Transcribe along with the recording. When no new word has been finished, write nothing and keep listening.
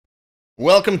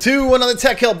Welcome to another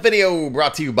TechHelp video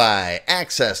brought to you by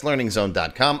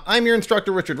AccessLearningZone.com. I'm your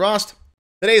instructor, Richard Rost.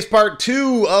 Today is part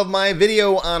 2 of my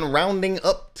video on rounding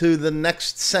up to the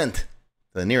next cent.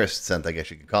 The nearest cent, I guess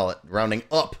you could call it. Rounding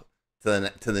up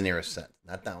to the nearest cent.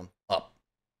 Not down, up.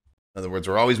 In other words,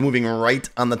 we're always moving right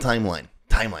on the timeline.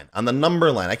 On the number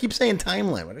line. I keep saying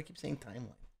timeline. Why do I keep saying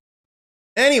timeline?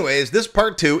 Anyways, this is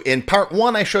part 2. In part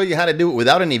 1, I show you how to do it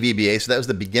without any VBA, so that was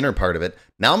the beginner part of it.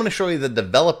 Now I'm going to show you the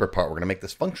developer part. We're going to make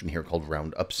this function here called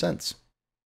round-up-cents.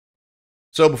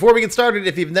 So before we get started,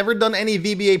 if you've never done any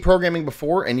VBA programming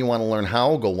before and you want to learn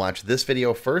how, go watch this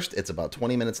video first. It's about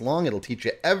 20 minutes long. It'll teach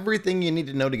you everything you need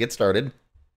to know to get started.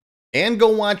 And go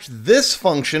watch this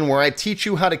function where I teach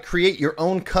you how to create your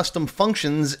own custom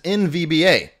functions in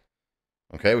VBA.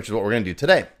 Okay, which is what we're going to do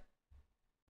today.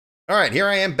 All right, here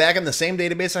I am back in the same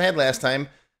database I had last time.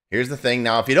 Here's the thing.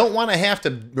 Now, if you don't want to have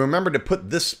to remember to put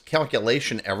this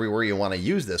calculation everywhere you want to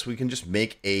use this, we can just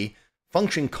make a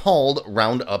function called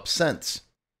round-up-cents.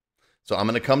 So I'm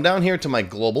going to come down here to my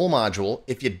global module.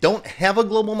 If you don't have a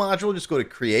global module, just go to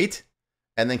Create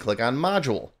and then click on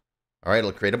Module. All right,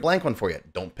 it'll create a blank one for you.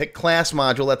 Don't pick Class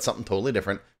Module. That's something totally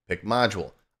different. Pick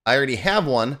Module. I already have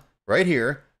one right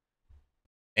here,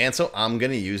 and so I'm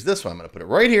going to use this one. I'm going to put it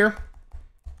right here.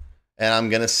 And I'm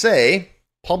going to say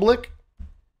public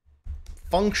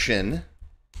function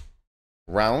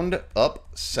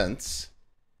round-up-cents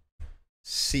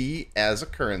C as a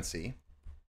currency.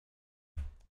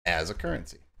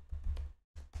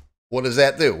 What does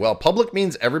that do? Well, public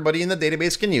means everybody in the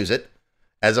database can use it,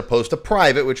 as opposed to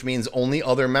private, which means only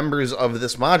other members of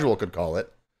this module could call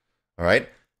it. All right.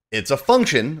 It's a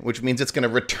function, which means it's going to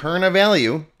return a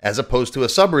value, as opposed to a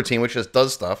subroutine, which just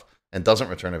does stuff and doesn't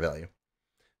return a value.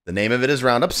 The name of it is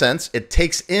round-up-cents. It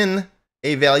takes in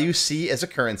a value C as a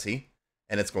currency,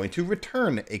 and it's going to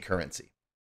return a currency.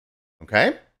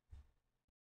 Okay?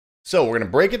 So we're going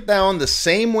to break it down the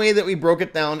same way that we broke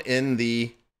it down in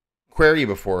the query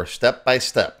before, step by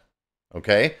step.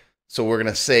 Okay? So we're going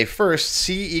to say first,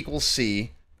 C equals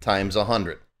C times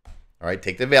 100. All right?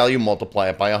 Take the value, multiply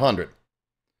it by 100.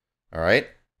 All right?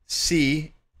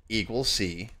 C equals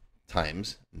C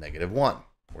times -1.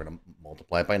 We're going to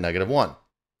multiply it by -1.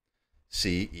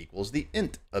 C equals the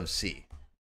int of C.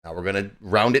 Now we're going to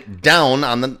round it down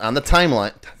on the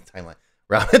timeline.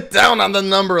 Round it down on the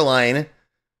number line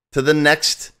to the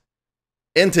next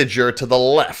integer to the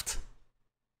left,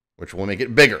 which will make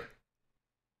it bigger.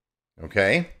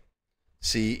 Okay?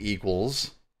 C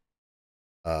equals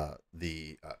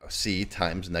C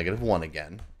times -1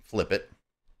 again. Flip it.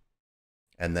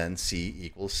 And then C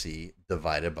equals C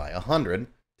divided by 100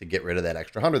 to get rid of that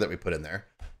extra 100 that we put in there.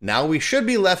 Now we should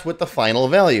be left with the final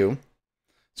value.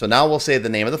 So now we'll say the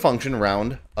name of the function,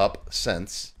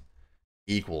 round-up-cents,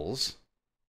 equals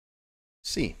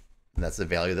C. And that's the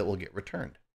value that will get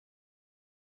returned.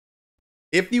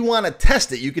 If you want to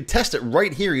test it, you could test it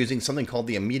right here using something called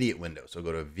the immediate window. So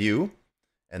go to View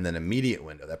and then Immediate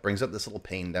Window. That brings up this little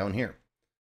pane down here.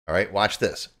 All right, watch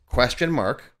this. Question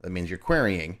mark, that means you're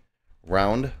querying,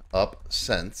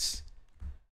 round-up-cents,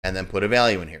 and then put a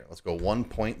value in here. Let's go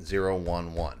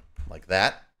 1.011, like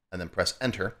that, and then press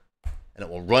enter, and it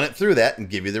will run it through that and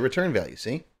give you the return value.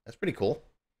 See? That's pretty cool,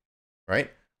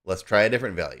 right? Let's try a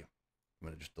different value. I'm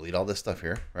going to just delete all this stuff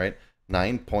here, right?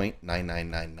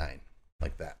 9.9999,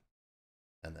 like that,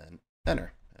 and then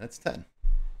enter, and it's 10.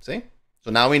 See? So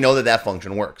now we know that that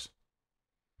function works.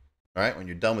 All right, when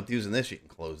you're done with using this, you can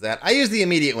close that. I use the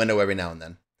immediate window every now and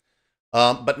then.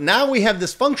 But now we have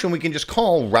this function we can just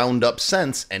call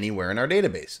round-up-cents anywhere in our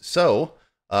database. So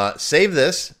save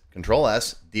this, Control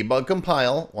S, debug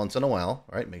compile once in a while.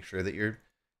 All right, make sure that your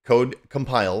code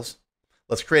compiles.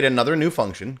 Let's create another new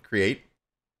function, create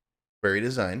query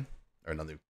design, or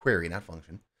another query, not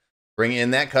function. Bring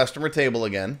in that customer table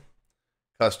again,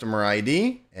 customer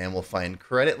ID, and we'll find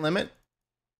credit limit,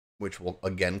 which we'll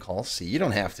again call C. You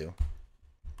don't have to.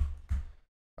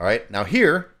 All right, now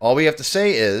here, all we have to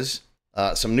say is,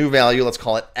 some new value, let's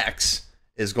call it X,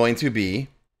 is going to be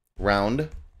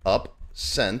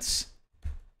round-up-cents,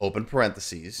 open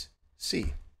parentheses,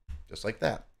 C. Just like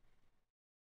that.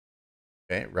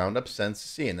 Okay, round-up-cents,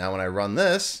 C. And now when I run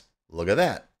this, look at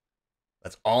that.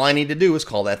 That's all I need to do is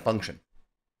call that function.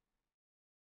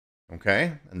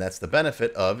 Okay, and that's the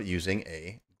benefit of using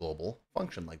a global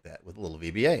function like that with a little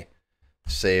VBA.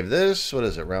 Save this. What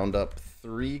is it?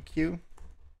 Round-up-3Q.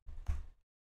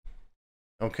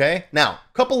 Okay, now,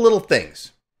 a couple little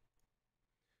things.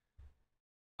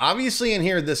 Obviously in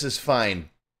here, this is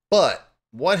fine, but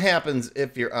what happens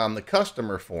if you're on the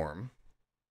customer form,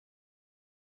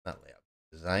 not layout,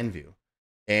 design view,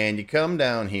 and you come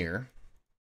down here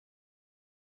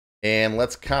And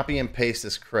let's copy and paste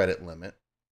this credit limit.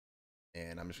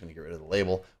 And I'm just going to get rid of the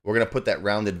label. We're going to put that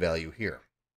rounded value here.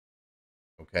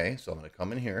 Okay, so I'm going to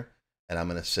come in here and I'm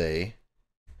going to say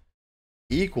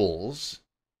equals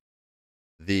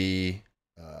the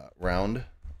round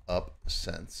up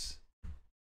sense.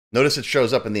 Notice it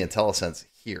shows up in the IntelliSense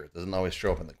here. It doesn't always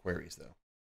show up in the queries though.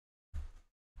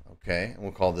 Okay, and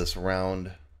we'll call this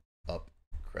round up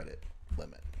credit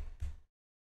limit.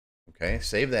 Okay,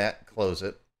 save that, close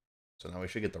it. So now we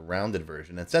should get the rounded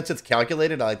version. And since it's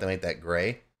calculated, I like to make that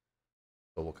gray.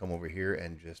 So we'll come over here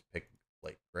and just pick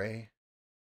light gray.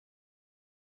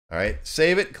 All right,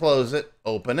 save it, close it,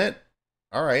 open it.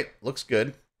 All right, looks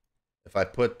good. If I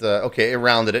put, okay, it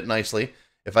rounded it nicely.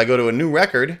 If I go to a new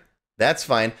record, that's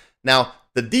fine. Now,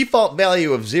 the default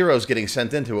value of 0 is getting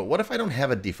sent into it. What if I don't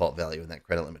have a default value in that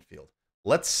credit limit field?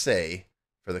 Let's say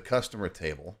for the customer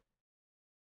table,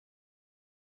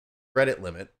 credit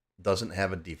limit doesn't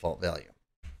have a default value.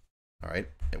 All right,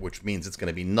 which means it's going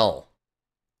to be null.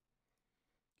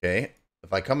 Okay,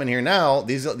 if I come in here now,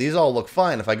 these all look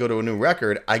fine. If I go to a new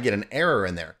record, I get an error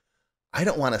in there. I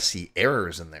don't want to see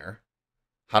errors in there.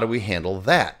 How do we handle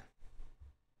that?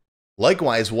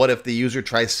 Likewise, what if the user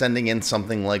tries sending in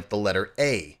something like the letter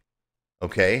A?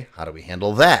 Okay, how do we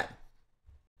handle that?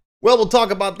 Well, we'll talk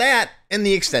about that in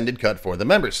the extended cut for the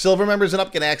members. Silver members and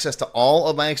up get access to all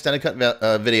of my extended cut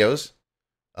videos.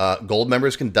 Gold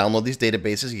members can download these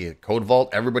databases. You get Code Vault.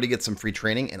 Everybody gets some free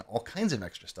training and all kinds of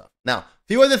extra stuff. Now, a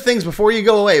few other things before you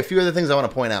go away, a few other things I want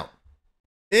to point out.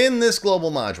 In this global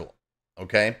module,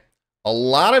 okay, a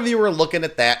lot of you are looking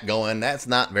at that going, that's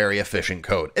not very efficient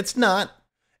code. It's not.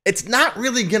 It's not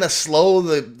really going to slow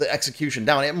the execution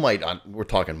down. It might, we're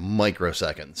talking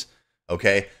microseconds,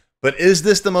 okay? But is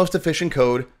this the most efficient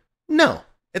code? No,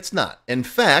 it's not. In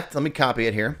fact, let me copy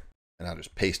it here, and I'll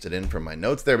just paste it in from my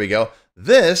notes. There we go.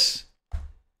 This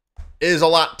is a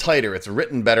lot tighter. It's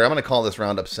written better. I'm going to call this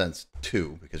roundup sense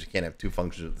 2 because you can't have two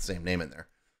functions with the same name in there,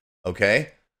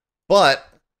 okay? But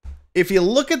if you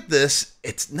look at this,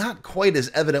 it's not quite as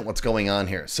evident what's going on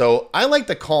here. So I like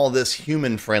to call this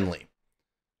human-friendly.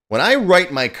 When I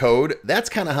write my code, that's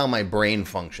kind of how my brain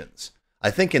functions.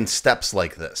 I think in steps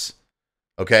like this,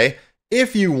 okay?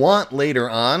 If you want later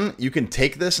on, you can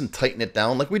take this and tighten it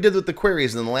down like we did with the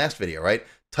queries in the last video, right?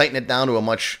 Tighten it down to a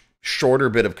much shorter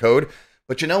bit of code.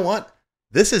 But you know what?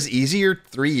 This is easier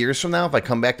 3 years from now if I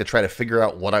come back to try to figure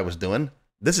out what I was doing.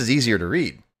 This is easier to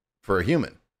read for a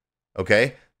human,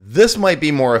 okay? This might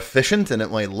be more efficient and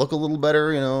it might look a little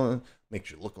better, you know, makes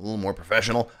you look a little more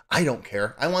professional. I don't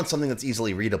care. I want something that's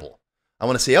easily readable. I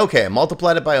want to say, okay, I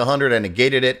multiplied it by 100, I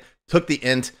negated it, took the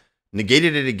int,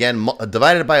 negated it again,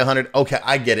 divided it by 100. Okay,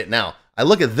 I get it now. I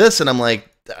look at this and I'm like,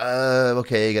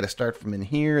 okay, you got to start from in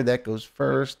here. That goes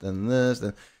first, and this.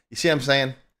 And you see what I'm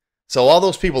saying? So all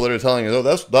those people that are telling you, oh,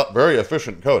 that's not very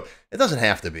efficient code. It doesn't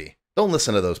have to be. Don't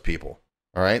listen to those people.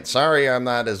 All right? Sorry, I'm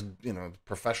not as,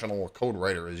 professional a code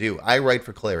writer as you. I write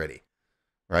for clarity.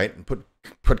 Right? And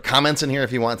put comments in here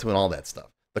if you want to and all that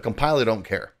stuff. The compiler don't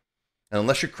care. And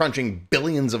unless you're crunching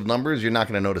billions of numbers, you're not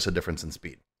going to notice a difference in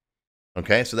speed.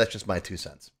 Okay? So that's just my 2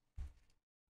 cents.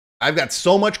 I've got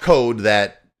so much code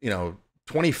that,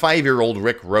 25-year-old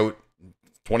Rick wrote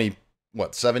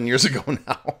 7 years ago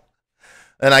now.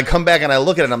 And I come back and I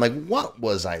look at it and I'm like, what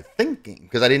was I thinking?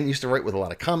 Because I didn't used to write with a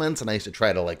lot of comments and I used to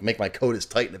try to make my code as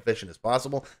tight and efficient as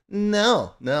possible.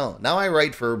 No. Now I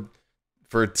write for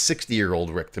 60-year-old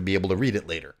Rick to be able to read it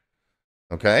later.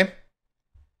 Okay?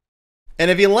 And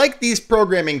if you like these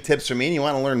programming tips from me and you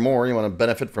want to learn more, you want to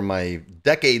benefit from my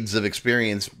decades of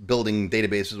experience building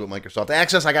databases with Microsoft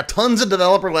Access, I got tons of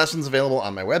developer lessons available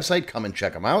on my website. Come and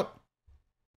check them out.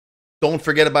 Don't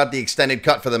forget about the extended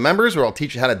cut for the members, where I'll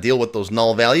teach you how to deal with those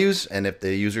null values. And if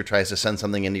the user tries to send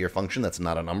something into your function that's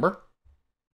not a number.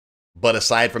 But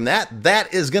aside from that,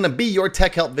 that is going to be your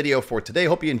Tech Help video for today.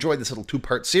 Hope you enjoyed this little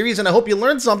 2-part series, and I hope you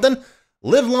learned something.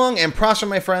 Live long and prosper,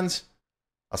 my friends.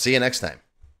 I'll see you next time.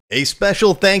 A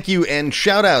special thank you and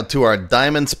shout out to our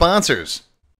diamond sponsors.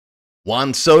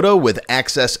 Juan Soto with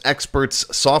Access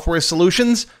Experts Software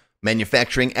Solutions,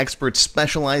 manufacturing experts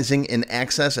specializing in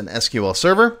Access and SQL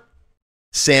Server.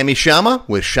 Sammy Shama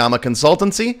with Shama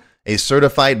Consultancy, a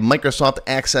certified Microsoft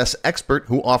Access expert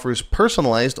who offers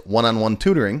personalized one-on-one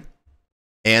tutoring.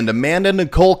 And Amanda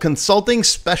Nicole Consulting,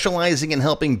 specializing in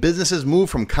helping businesses move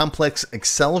from complex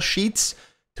Excel sheets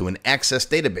to an Access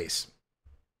database.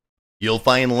 You'll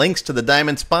find links to the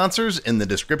diamond sponsors in the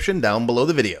description down below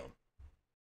the video.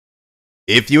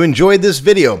 If you enjoyed this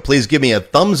video, please give me a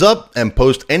thumbs up and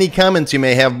post any comments you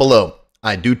may have below.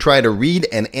 I do try to read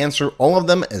and answer all of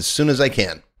them as soon as I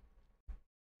can.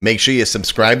 Make sure you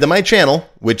subscribe to my channel,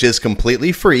 which is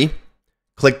completely free.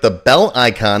 Click the bell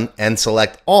icon and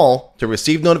select all to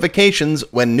receive notifications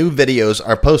when new videos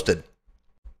are posted.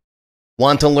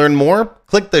 Want to learn more?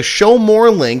 Click the Show More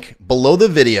link below the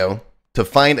video to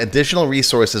find additional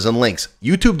resources and links.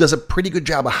 YouTube does a pretty good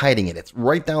job of hiding it. It's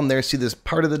right down there. See this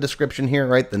part of the description here,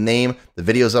 right? The name, the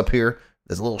video's up here.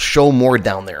 There's a little Show More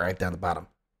down there, right down the bottom.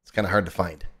 It's kind of hard to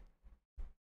find.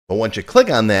 But once you click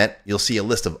on that, you'll see a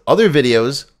list of other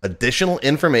videos, additional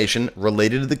information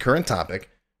related to the current topic,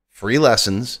 free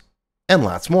lessons, and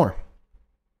lots more.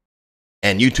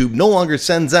 And YouTube no longer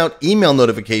sends out email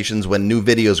notifications when new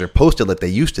videos are posted like they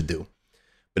used to do.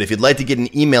 But if you'd like to get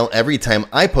an email every time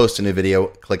I post a new video,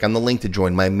 click on the link to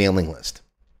join my mailing list.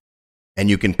 And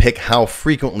you can pick how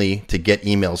frequently to get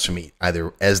emails from me,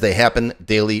 either as they happen,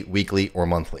 daily, weekly, or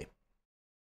monthly.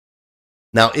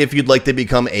 Now, if you'd like to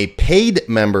become a paid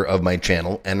member of my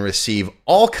channel and receive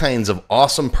all kinds of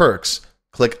awesome perks,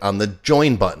 click on the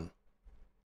Join button.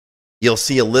 You'll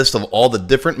see a list of all the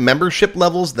different membership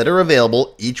levels that are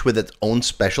available, each with its own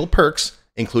special perks,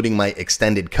 including my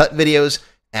extended cut videos,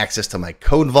 access to my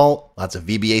code vault, lots of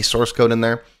VBA source code in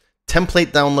there, template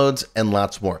downloads, and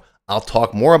lots more. I'll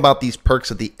talk more about these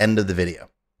perks at the end of the video.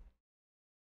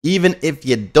 Even if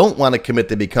you don't want to commit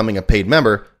to becoming a paid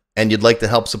member and you'd like to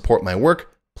help support my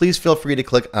work, please feel free to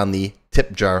click on the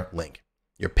tip jar link.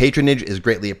 Your patronage is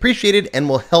greatly appreciated and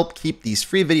will help keep these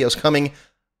free videos coming.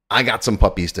 I got some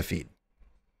puppies to feed.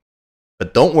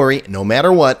 But don't worry, no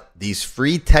matter what, these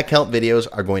free tech help videos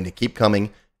are going to keep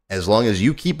coming. As long as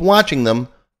you keep watching them,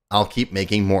 I'll keep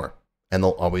making more, and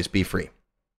they'll always be free.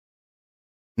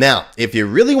 Now, if you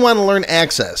really want to learn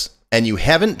Access and you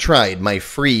haven't tried my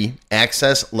free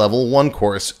Access Level 1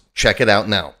 course, check it out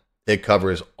now. It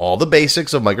covers all the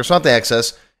basics of Microsoft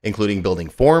Access, including building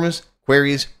forms,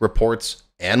 queries, reports,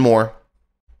 and more.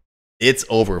 It's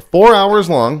over 4 hours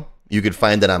long. You can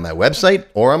find it on my website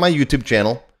or on my YouTube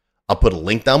channel. I'll put a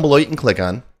link down below you can click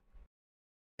on.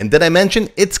 And did I mention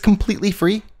it's completely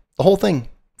free? The whole thing,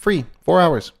 free, 4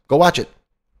 hours. Go watch it.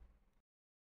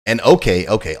 And okay,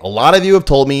 a lot of you have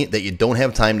told me that you don't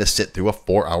have time to sit through a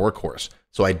 4-hour course.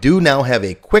 So I do now have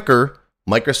a quicker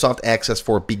Microsoft Access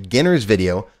for Beginners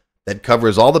video that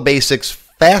covers all the basics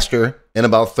faster in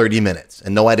about 30 minutes.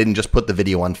 And no, I didn't just put the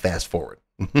video on fast forward.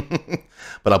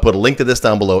 But I'll put a link to this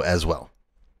down below as well.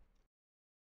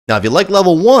 Now, if you like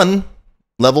level 1,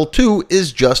 level 2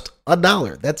 is just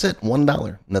 $1. That's it, $1.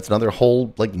 And that's another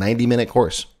whole like 90-minute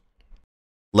course.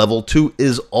 Level 2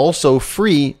 is also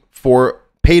free for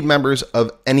paid members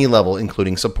of any level,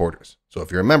 including supporters. So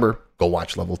if you're a member, go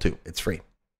watch level 2. It's free.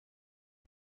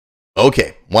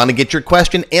 Okay, want to get your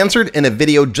question answered in a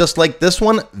video just like this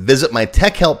one? Visit my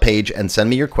TechHelp page and send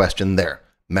me your question there.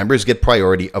 Members get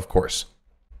priority, of course.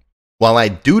 While I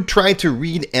do try to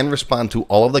read and respond to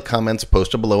all of the comments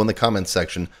posted below in the comments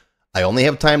section, I only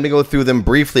have time to go through them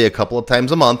briefly a couple of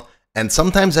times a month, and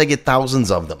sometimes I get thousands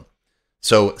of them.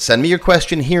 So send me your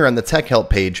question here on the TechHelp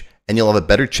page, and you'll have a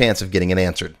better chance of getting it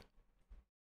answered.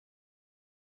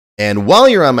 And while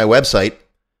you're on my website,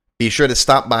 be sure to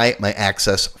stop by my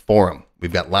Access forum.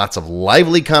 We've got lots of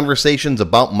lively conversations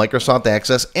about Microsoft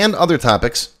Access and other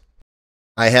topics.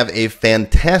 I have a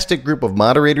fantastic group of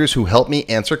moderators who help me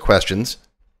answer questions.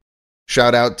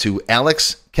 Shout out to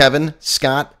Alex, Kevin,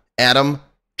 Scott, Adam,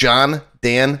 John,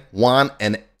 Dan, Juan,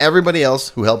 and everybody else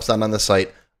who helps out on the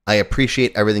site. I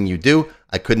appreciate everything you do.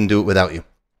 I couldn't do it without you.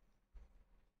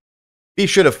 Be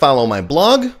sure to follow my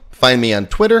blog, find me on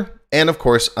Twitter, and of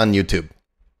course on YouTube.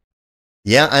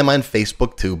 Yeah, I'm on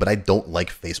Facebook too, but I don't like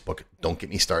Facebook. Don't get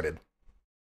me started.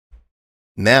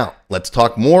 Now, let's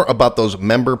talk more about those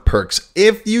member perks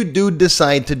if you do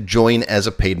decide to join as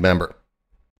a paid member.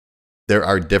 There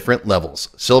are different levels: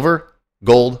 Silver,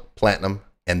 Gold, Platinum,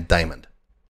 and Diamond.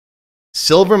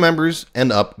 Silver members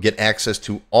and up get access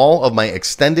to all of my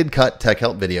extended cut tech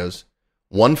help videos,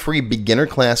 one free beginner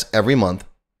class every month,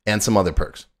 and some other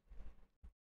perks.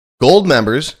 Gold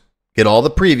members get all the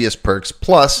previous perks,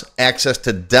 plus access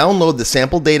to download the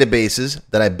sample databases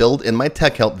that I build in my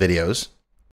TechHelp videos,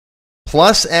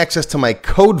 plus access to my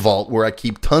code vault where I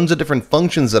keep tons of different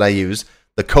functions that I use,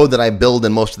 the code that I build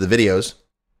in most of the videos.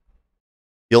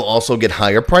 You'll also get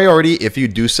higher priority if you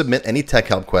do submit any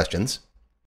TechHelp questions.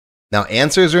 Now,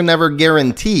 answers are never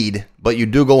guaranteed, but you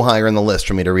do go higher in the list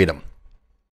for me to read them.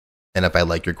 And if I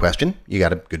like your question, you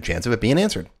got a good chance of it being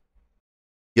answered.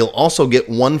 You'll also get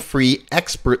one free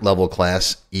expert level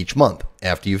class each month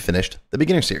after you've finished the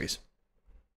beginner series.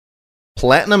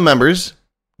 Platinum members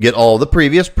get all the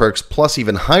previous perks plus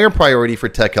even higher priority for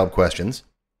TechHelp questions.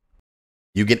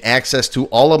 You get access to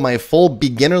all of my full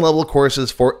beginner level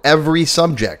courses for every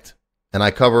subject, And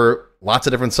I cover lots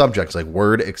of different subjects like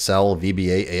Word, Excel,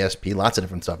 VBA, ASP, lots of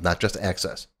different stuff, not just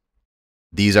Access.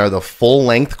 These are the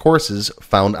full-length courses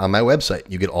found on my website.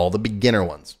 You get all the beginner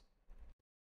ones.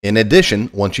 In addition,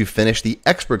 once you finish the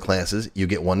expert classes, you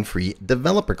get one free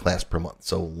developer class per month.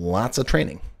 So lots of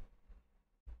training.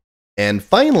 And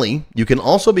finally, you can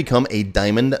also become a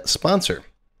Diamond sponsor.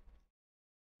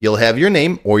 You'll have your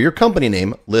name or your company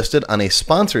name listed on a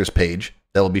sponsors page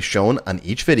that will be shown on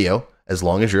each video as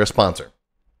long as you're a sponsor.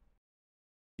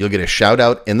 You'll get a shout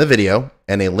out in the video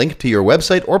and a link to your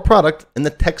website or product in the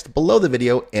text below the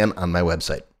video and on my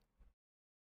website.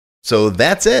 So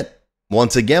that's it.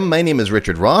 Once again, my name is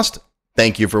Richard Rost.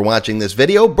 Thank you for watching this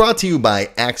video brought to you by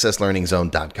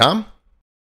AccessLearningZone.com.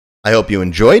 I hope you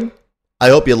enjoyed. I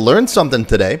hope you learned something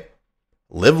today.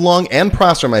 Live long and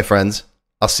prosper, my friends.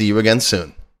 I'll see you again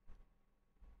soon.